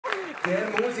der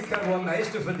Musiker, der am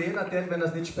meisten verdient hat, wenn er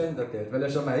es nicht spendet hat, weil er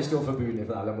ist am meisten auf der Bühne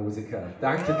von allen Musikern.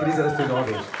 Danke, Chris, dass du da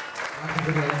bist. Danke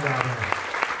für die Einladung.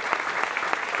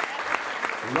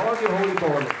 Love you, Holy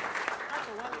Ball.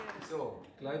 So,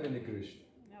 gleich bin ich gerüstet.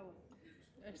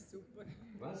 Das ist super.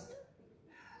 Was?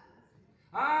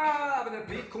 Ah, aber der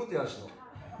Beat kommt erst noch.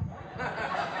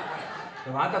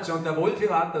 Der wartet schon, der Wolfi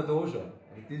wartet da schon.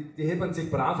 Die heben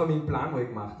sich brav an meinen Plan, den ich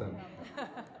gemacht habe.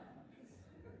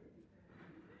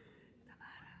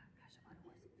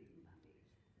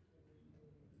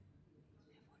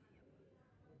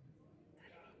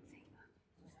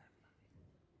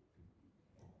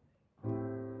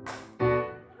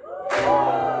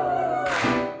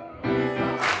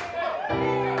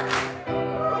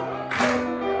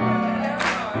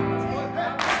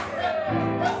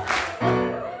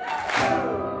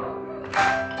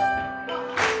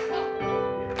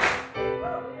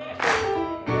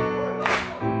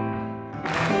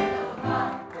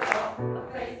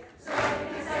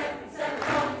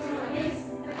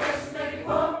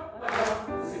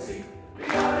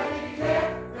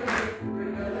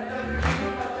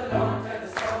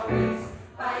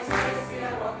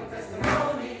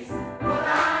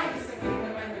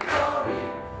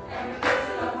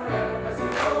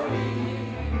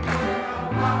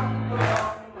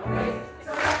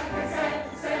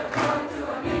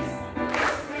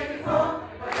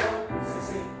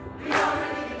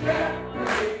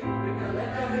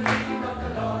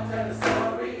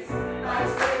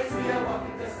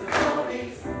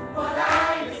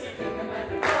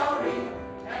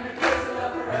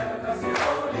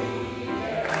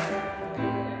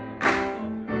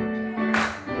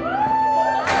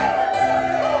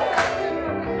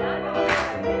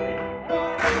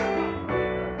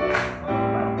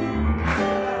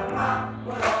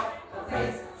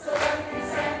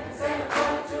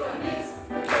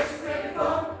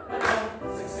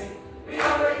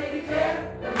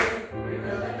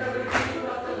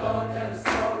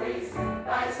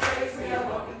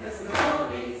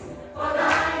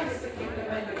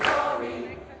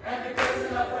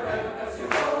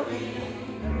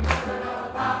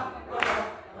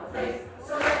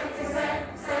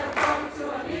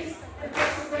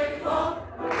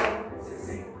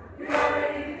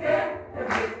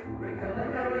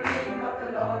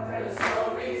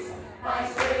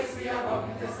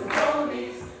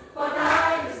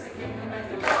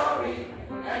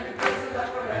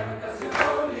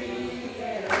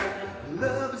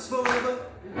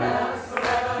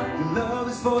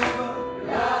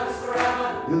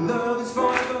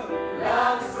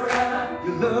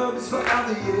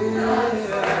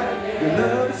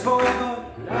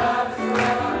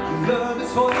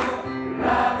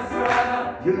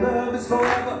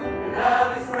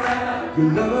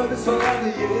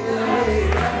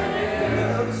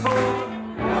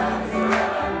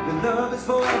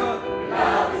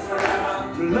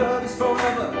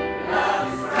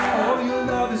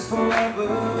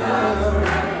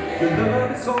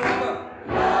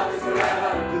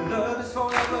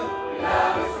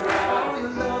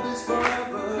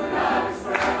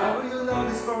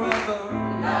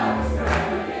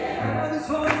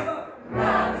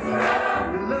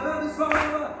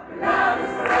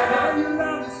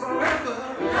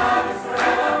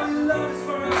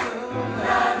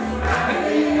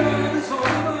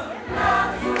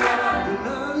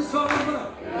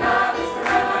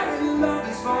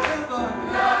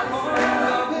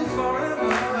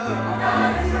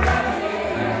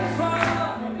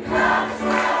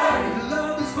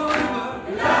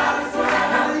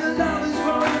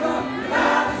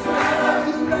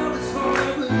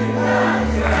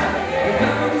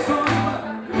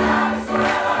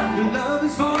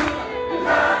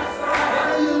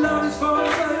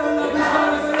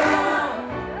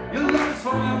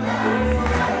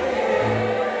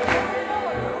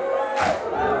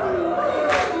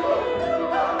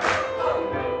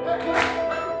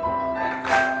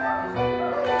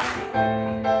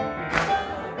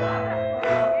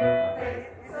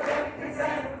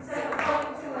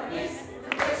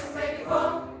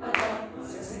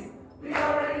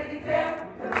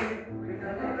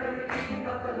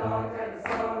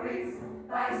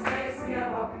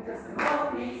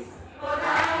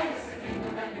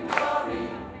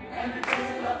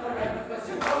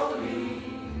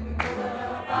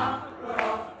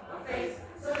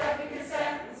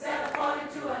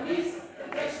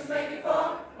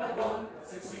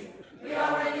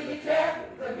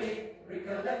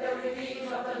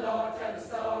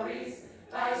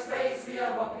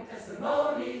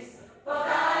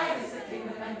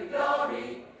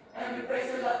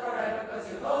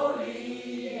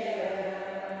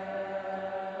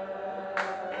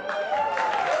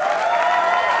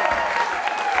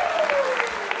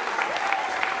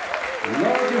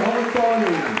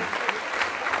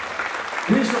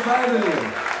 Christoph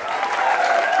Waibel.